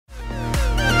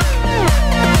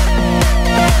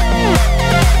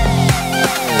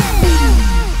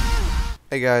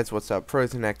Hey guys, what's up?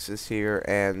 FrozenX is here,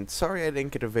 and sorry I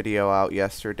didn't get a video out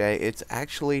yesterday. It's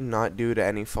actually not due to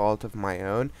any fault of my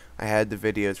own. I had the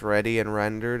videos ready and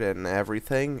rendered and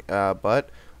everything, but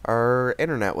our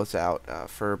internet was out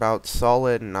for about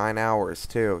solid 9 hours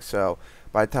too. So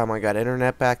by the time I got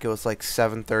internet back, it was like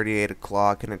 7:30, 8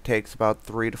 o'clock, and it takes about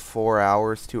 3 to 4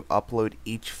 hours to upload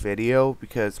each video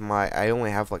because I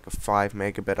only have like a 5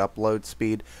 megabit upload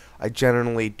speed. I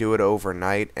generally do it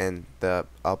overnight, and the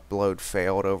upload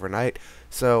failed overnight.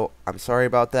 So I'm sorry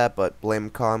about that, but blame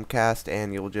Comcast,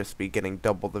 and you'll just be getting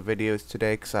double the videos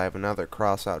today because I have another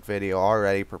Crossout video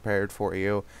already prepared for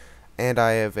you. And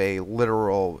I have a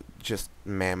literal, just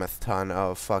mammoth ton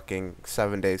of fucking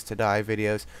 7 Days to Die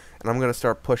videos. And I'm going to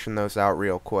start pushing those out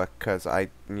real quick because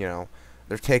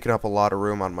they're taking up a lot of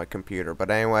room on my computer. But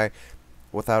anyway,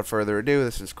 without further ado,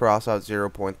 this is Crossout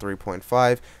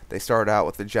 0.3.5. They start out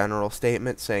with a general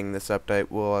statement saying this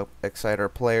update will excite our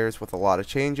players with a lot of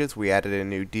changes. We added a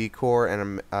new decor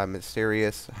and a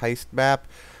mysterious heist map.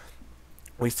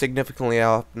 We significantly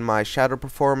optimized shadow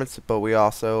performance, but we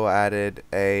also added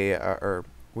the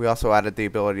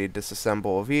ability to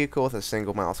disassemble a vehicle with a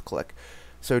single mouse click.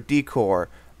 So decor,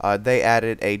 they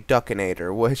added a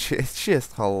duckinator, which is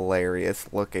just hilarious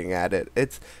looking at it.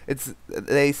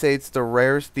 They say it's the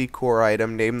rarest decor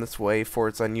item named this way for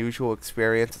its unusual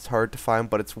experience. It's hard to find,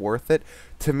 but it's worth it.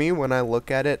 To me, when I look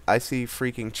at it, I see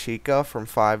freaking Chica from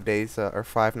 5 Nights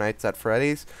at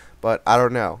Freddy's. But I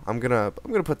don't know. I'm gonna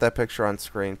put that picture on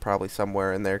screen probably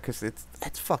somewhere in there because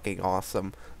that's fucking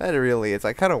awesome. That really is.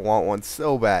 I kind of want one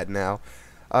so bad now.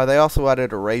 They also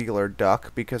added a regular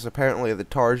duck because apparently the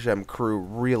Targem crew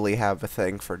really have a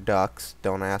thing for ducks.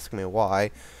 Don't ask me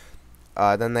why.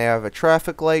 Then they have a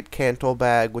traffic light, cantle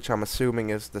bag, which I'm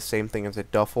assuming is the same thing as a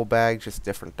duffel bag, just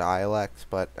different dialects,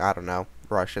 but I don't know.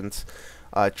 Russians.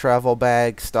 Travel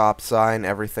bag, stop sign,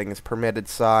 everything is permitted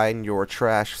sign, your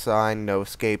trash sign, no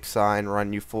escape sign,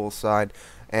 run you fool sign,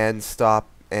 and stop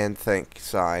and think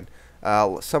sign.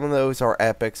 Some of those are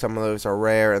epic, some of those are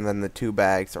rare, and then the 2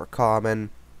 bags are common.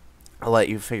 I'll let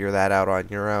you figure that out on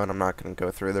your own. I'm not going to go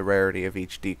through the rarity of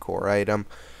each decor item.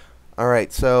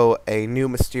 Alright, so a new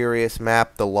mysterious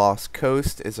map, the Lost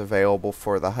Coast, is available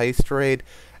for the Heist raid,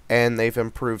 and they've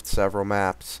improved several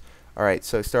maps. Alright,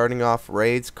 so starting off,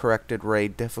 raids, corrected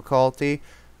raid difficulty,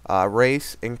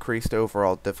 race, increased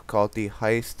overall difficulty,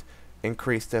 heist,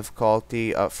 increased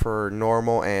difficulty for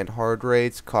normal and hard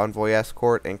raids, convoy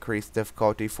escort, increased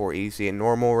difficulty for easy and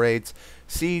normal raids,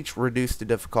 siege, reduced the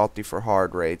difficulty for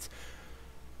hard raids.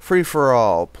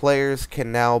 Free-for-all, players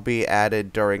can now be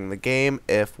added during the game.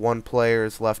 If one player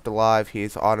is left alive, he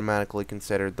is automatically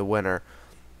considered the winner.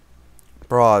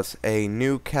 Bras, a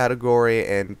new category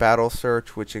in Battle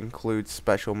Search which includes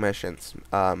special missions.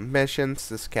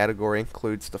 This category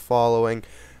includes the following: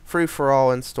 free-for-all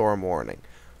and storm warning.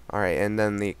 Alright, and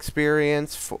then the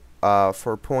experience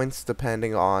for points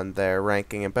depending on their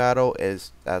ranking in battle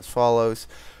is as follows.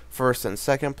 First and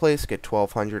second place get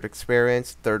 1200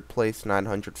 experience, third place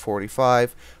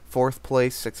 945, fourth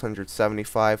place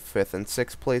 675, fifth and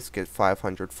sixth place get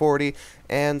 540,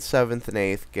 and seventh and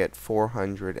eighth get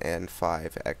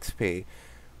 405 XP.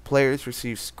 Players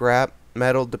receive scrap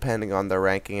metal depending on their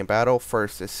ranking in battle.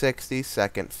 First is 60,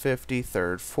 second 50,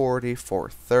 third 40,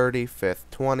 fourth 30,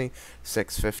 fifth 20,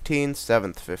 sixth 15,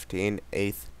 seventh 15,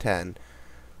 eighth 10.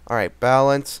 Alright,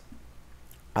 balance.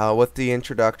 With the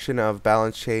introduction of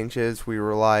balance changes, we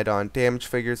relied on damage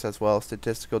figures as well as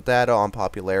statistical data on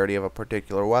popularity of a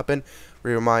particular weapon.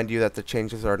 We remind you that the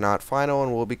changes are not final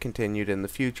and will be continued in the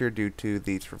future due to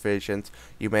these revisions.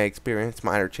 You may experience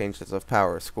minor changes of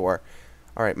power score.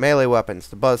 Alright, melee weapons.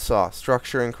 The Buzzsaw.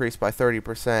 Structure increased by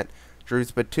 30%.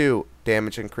 Druzhba 2.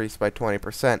 Damage increased by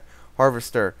 20%.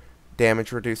 Harvester.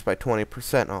 Damage reduced by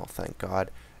 20%. Oh, thank God.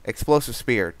 Explosive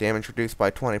Spear. Damage reduced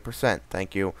by 20%.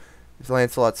 Thank you.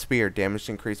 Lancelot's Spear, damage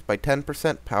increased by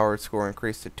 10%, power score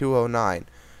increased to 209.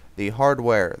 The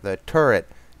hardware, the turret,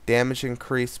 damage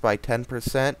increased by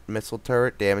 10%, missile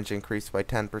turret, damage increased by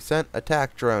 10%,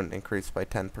 attack drone increased by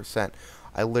 10%.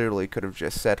 I literally could have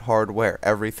just said hardware,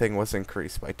 everything was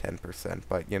increased by 10%,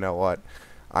 but you know what,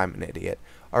 I'm an idiot.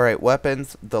 Alright,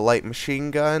 weapons, the light machine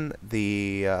gun,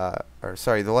 the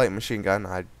light machine gun,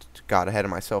 I got ahead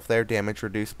of myself there, damage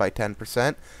reduced by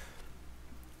 10%.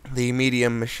 The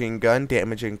medium machine gun,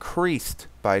 damage increased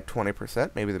by 20%.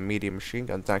 Maybe the medium machine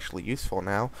gun's actually useful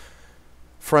now.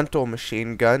 Frontal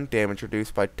machine gun, damage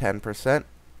reduced by 10%.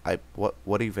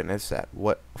 What even is that?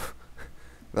 What?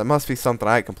 That must be something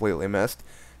I completely missed.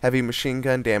 Heavy machine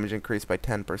gun, damage increased by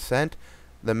 10%.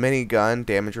 The minigun,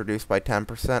 damage reduced by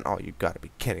 10%. Oh, you gotta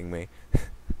be kidding me.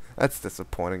 That's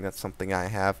disappointing. That's something I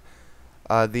have.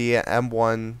 The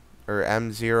M1 or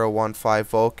M015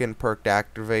 Vulcan perk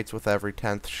activates with every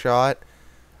 10th shot.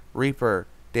 Reaper,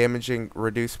 damaging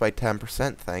reduced by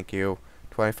 10%, thank you.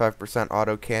 25%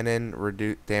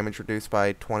 autocannon, damage reduced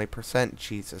by 20%,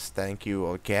 Jesus, thank you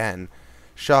again.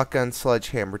 Shotgun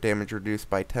Sledgehammer, damage reduced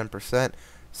by 10%.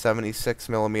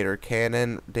 76mm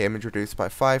cannon, damage reduced by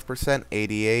 5%.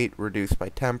 88, reduced by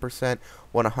 10%.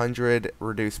 100,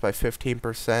 reduced by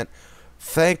 15%.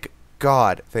 Thank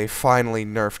God they finally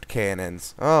nerfed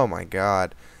cannons. Oh my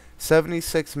God.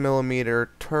 76mm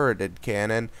turreted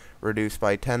cannon, reduced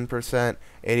by 10%,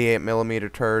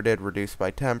 88mm turreted, reduced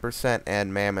by 10%,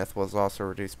 and Mammoth was also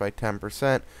reduced by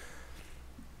 10%.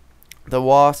 The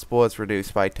Wasp was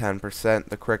reduced by 10%,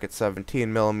 the Cricket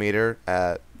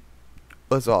 17mm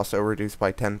was also reduced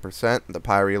by 10%, the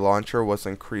Pyre Launcher was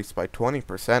increased by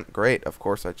 20%, great, of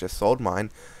course I just sold mine.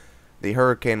 The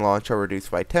Hurricane Launcher reduced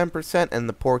by 10%, and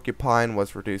the Porcupine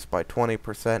was reduced by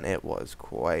 20%. It was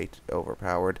quite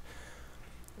overpowered.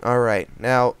 Alright,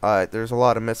 now, there's a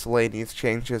lot of miscellaneous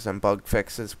changes and bug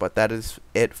fixes, but that is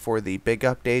it for the big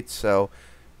updates, so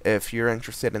if you're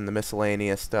interested in the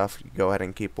miscellaneous stuff, you go ahead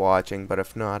and keep watching, but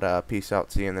if not, peace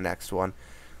out, see you in the next one.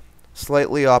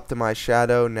 Slightly optimized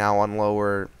shadow, now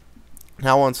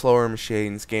on slower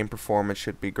machines, game performance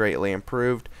should be greatly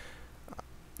improved.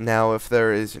 Now, if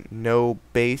there is no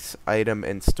base item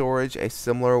in storage, a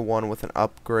similar one with an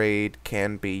upgrade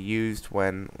can be used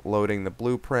when loading the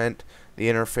blueprint. The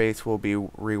interface will be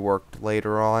reworked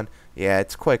later on. Yeah,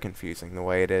 it's quite confusing the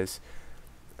way it is.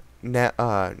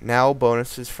 Now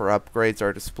bonuses for upgrades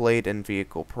are displayed in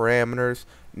vehicle parameters.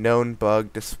 Known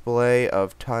bug, display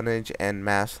of tonnage and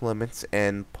mass limits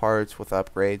in parts with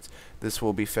upgrades. This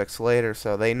will be fixed later,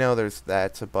 so they know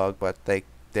that's a bug, but they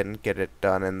didn't get it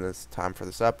done in this time for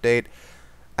this update.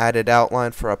 Added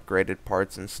outline for upgraded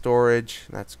parts and storage.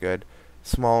 That's good.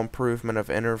 Small improvement of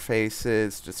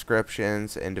interfaces,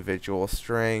 descriptions, individual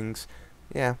strings.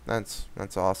 Yeah, that's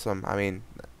awesome. I mean,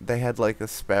 they had like a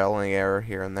spelling error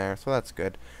here and there, so that's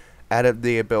good. Added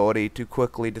the ability to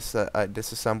quickly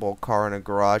disassemble a car in a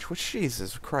garage, which,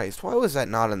 Jesus Christ, why was that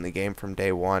not in the game from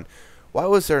day one? Why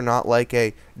was there not like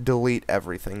a delete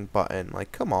everything button?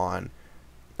 Like, come on.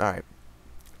 Alright.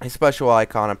 A special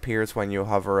icon appears when you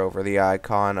hover over the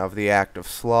icon of the active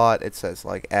slot. It says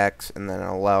like X, and then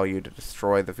it'll allow you to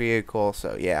destroy the vehicle.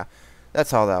 So yeah,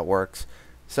 that's how that works.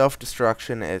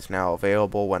 Self-destruction is now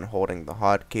available when holding the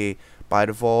hotkey. By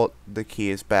default, the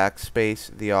key is backspace.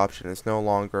 The option is no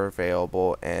longer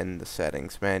available in the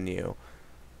settings menu.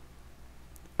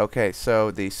 Okay, so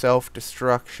the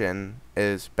self-destruction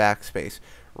is backspace.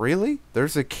 Really?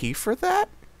 There's a key for that?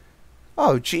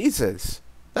 Oh, Jesus.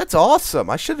 That's awesome.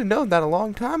 I should have known that a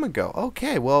long time ago.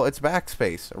 Okay, well, it's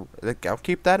backspace. I'll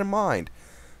keep that in mind.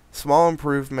 Small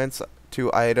improvements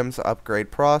to items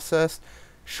upgrade process.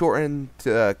 Shortened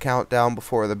countdown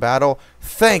before the battle.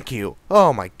 Thank you.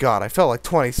 Oh my God, I felt like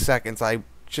 20 seconds. I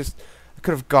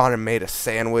could have gone and made a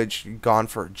sandwich, gone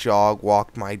for a jog,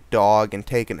 walked my dog, and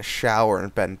taken a shower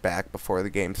and been back before the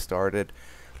game started.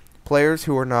 Players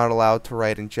who are not allowed to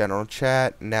write in general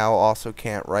chat now also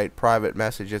can't write private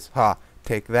messages. Ha.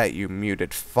 Take that, you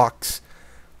muted fucks.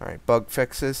 Alright, bug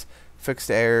fixes. Fixed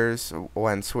errors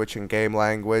when switching game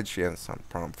language. Yeah, that's not a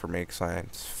problem for me because I'm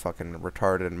fucking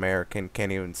retarded American.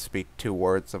 Can't even speak 2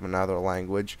 words of another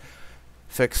language.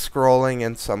 Fixed scrolling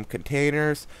in some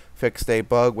containers. Fixed a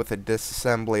bug with a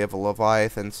disassembly of a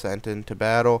Leviathan sent into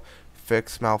battle.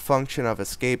 Fixed malfunction of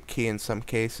escape key in some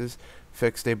cases.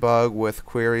 Fixed a bug with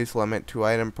queries limit to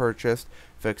item purchased.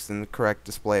 Fixed incorrect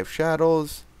display of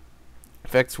shadows.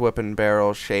 Fixed weapon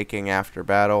barrel shaking after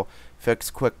battle.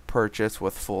 Fixed quick purchase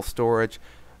with full storage.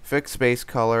 Fixed base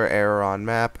color error on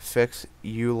map. Fixed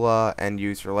EULA and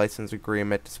user license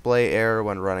agreement display error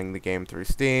when running the game through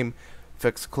Steam.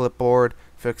 Fixed clipboard.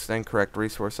 Fixed incorrect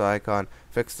resource icon.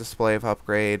 Fixed display of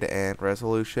upgrade and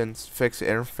resolutions. Fixed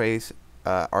interface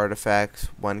artifacts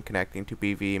when connecting to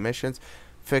PvE missions.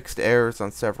 Fixed errors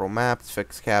on several maps.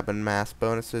 Fixed cabin mass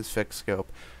bonuses. Fixed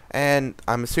scope. And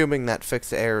I'm assuming that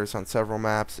fixed errors on several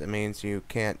maps, it means you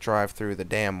can't drive through the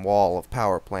damn wall of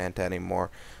power plant anymore.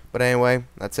 But anyway,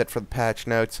 that's it for the patch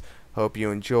notes. Hope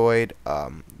you enjoyed.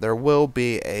 There will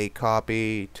be a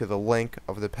copy to the link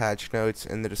of the patch notes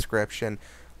in the description.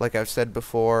 Like I've said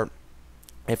before,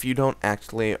 if you don't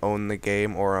actually own the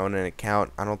game or own an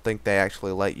account, I don't think they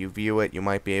actually let you view it. You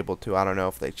might be able to. I don't know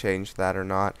if they changed that or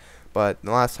not. But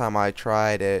the last time I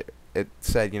tried it, it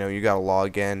said, you know, you gotta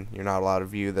log in. You're not allowed to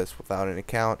view this without an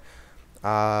account.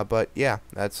 But yeah,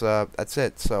 that's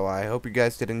it. So I hope you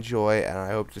guys did enjoy, and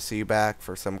I hope to see you back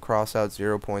for some Crossout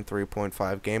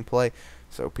 0.3.5 gameplay.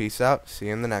 So peace out. See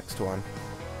you in the next one.